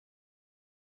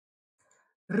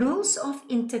Rules of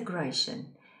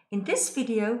integration. In this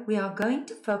video, we are going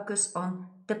to focus on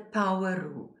the power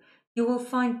rule. You will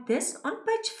find this on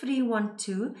page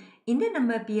 312 in the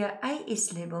Namibian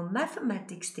AS-Level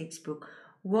Mathematics textbook,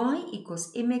 y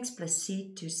equals mx plus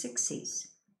c to success.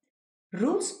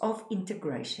 Rules of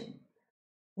integration.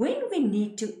 When we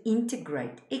need to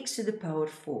integrate x to the power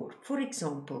 4, for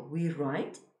example, we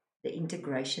write the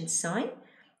integration sign,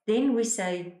 then we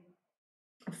say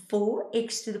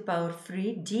 4x to the power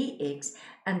 3 dx,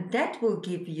 and that will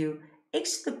give you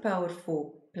x to the power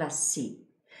 4 plus c.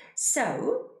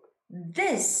 So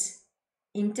this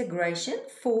integration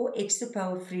 4x to the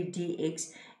power 3 dx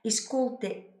is called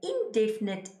the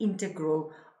indefinite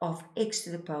integral of x to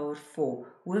the power 4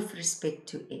 with respect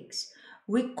to x.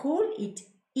 We call it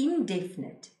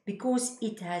indefinite because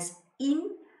it has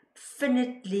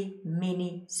infinitely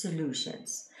many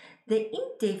solutions. The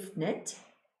indefinite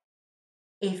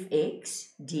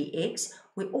fx dx,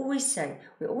 we always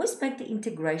make the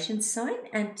integration sign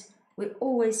and we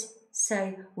always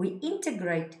say we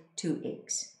integrate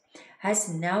 2x.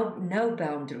 Has now no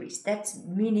boundaries. That's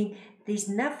meaning there's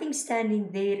nothing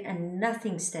standing there and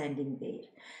nothing standing there.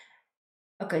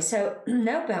 Okay, so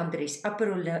no boundaries,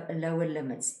 upper or lower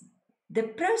limits. The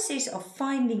process of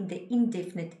finding the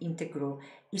indefinite integral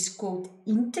is called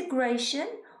integration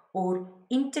or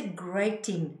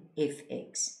integrating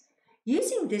fx.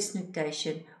 Using this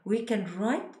notation, we can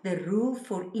write the rule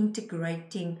for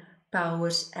integrating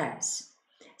powers as,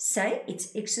 say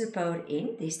it's x to the power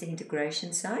n, there's the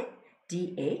integration sign,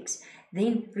 dx.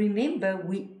 Then remember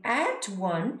we add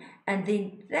 1 and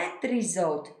then that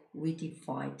result we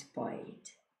divide by it,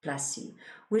 plus c.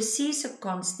 Where c is a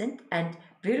constant and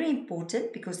very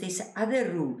important because there's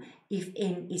another rule if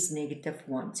n is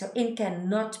 -1. So n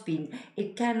cannot be,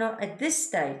 at this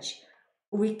stage,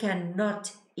 we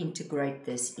cannot integrate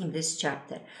this in this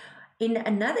chapter. In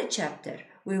another chapter,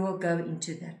 we will go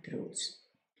into that rules.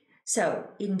 So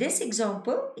in this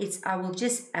example, I will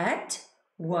just add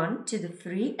 1 to the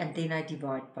 3 and then I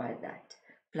divide by that,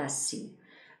 plus c.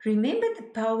 Remember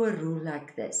the power rule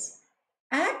like this.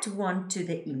 Add 1 to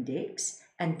the index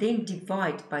and then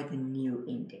divide by the new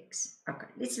index. Okay,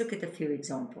 let's look at a few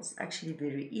examples. Actually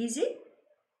very easy.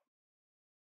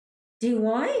 dy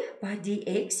by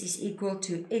dx is equal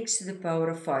to x to the power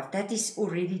of 5. That is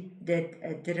already the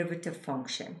derivative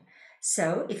function.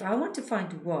 So if I want to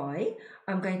find y,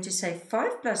 I'm going to say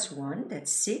 5 plus 1,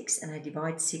 that's 6, and I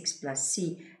divide 6 plus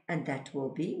c, and that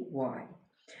will be y.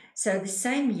 So the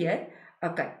same here.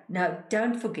 Okay, now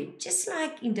don't forget, just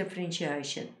like in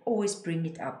differentiation, always bring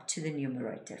it up to the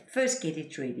numerator. First get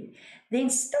it ready.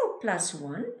 Then still plus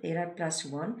 1, there I plus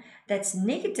 1, that's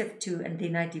 -2, and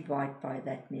then I divide by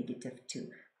that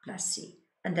 -2 plus c.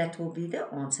 And that will be the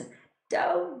answer.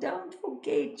 Don't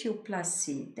forget your plus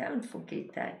c, don't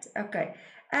forget that. Okay,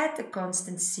 add a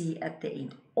constant c at the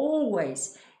end,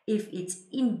 always. If it's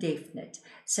indefinite,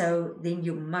 so then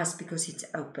you must, because it's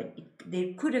open.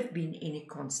 There could have been any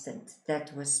constant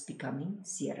that was becoming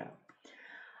 0.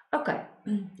 Okay,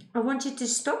 I want you to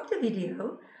stop the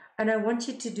video and I want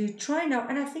you to try now,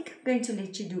 and I think I'm going to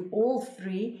let you do all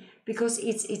 3 because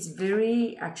it's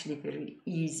actually very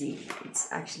easy.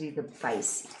 It's actually the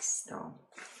basics now.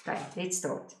 Okay, let's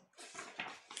start.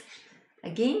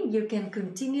 Again, you can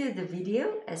continue the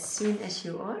video as soon as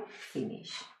you are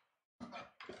finished.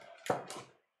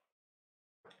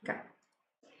 Okay.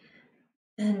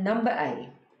 And number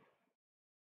A.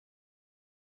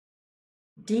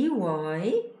 dy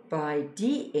by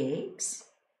dx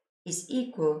is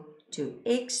equal to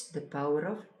x to the power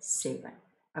of 7.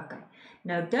 Okay.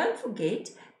 Now don't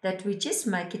forget that we just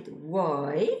make it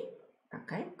y.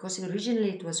 Okay. Because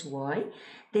originally it was y.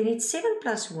 Then it's 7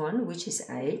 plus 1, which is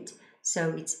 8. So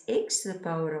it's x to the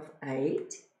power of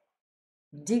 8.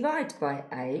 Divide by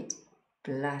 8.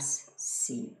 Plus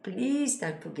c. Please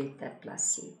don't forget that plus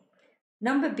c.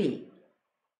 Number B.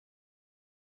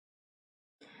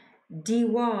 dy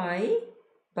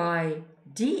by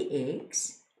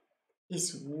dx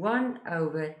is 1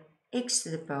 over x to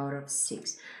the power of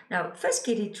 6. Now, first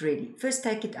get it ready. First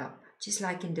take it up, just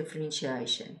like in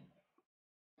differentiation.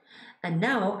 And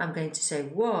now I'm going to say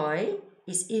y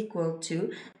is equal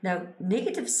to, now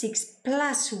 -6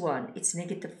 plus 1, it's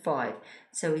 -5.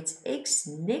 So it's x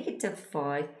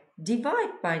 -5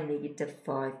 divided by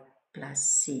 -5 plus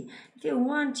c. If you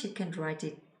want, you can write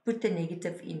it, put the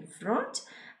negative in front,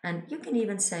 and you can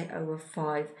even say over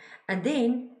 5. And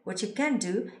then what you can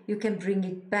do, you can bring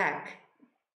it back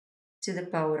to the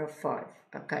power of 5.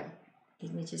 Okay,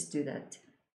 let me just do that.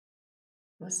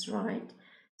 That's right.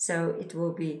 So it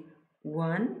will be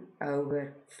 1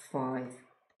 over 5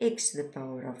 x to the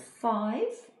power of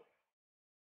 5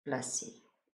 plus c.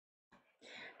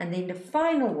 And then the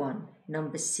final one,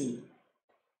 number c.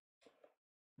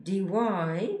 dy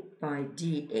by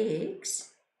dx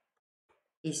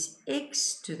is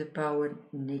x to the power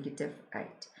negative 8.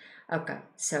 Okay,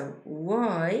 so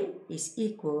y is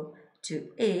equal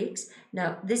to x.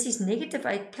 Now, this is negative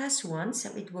 8 plus 1, so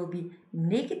it will be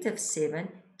negative 7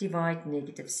 divide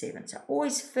negative 7. So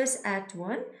always first add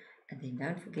 1, and then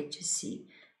don't forget your c.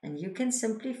 And you can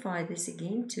simplify this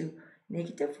again to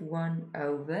negative 1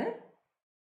 over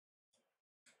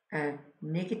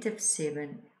negative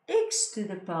 7 x to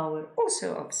the power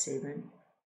also of 7.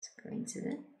 It's a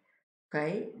coincidence.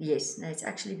 Okay, yes, no, it's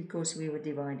actually because we were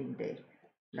dividing there,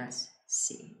 plus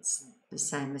c. It's the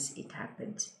same as it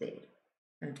happened there.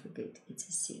 Don't forget, it's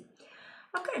a c.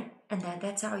 Okay, and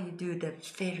that's how you do the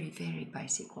very, very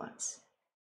basic ones.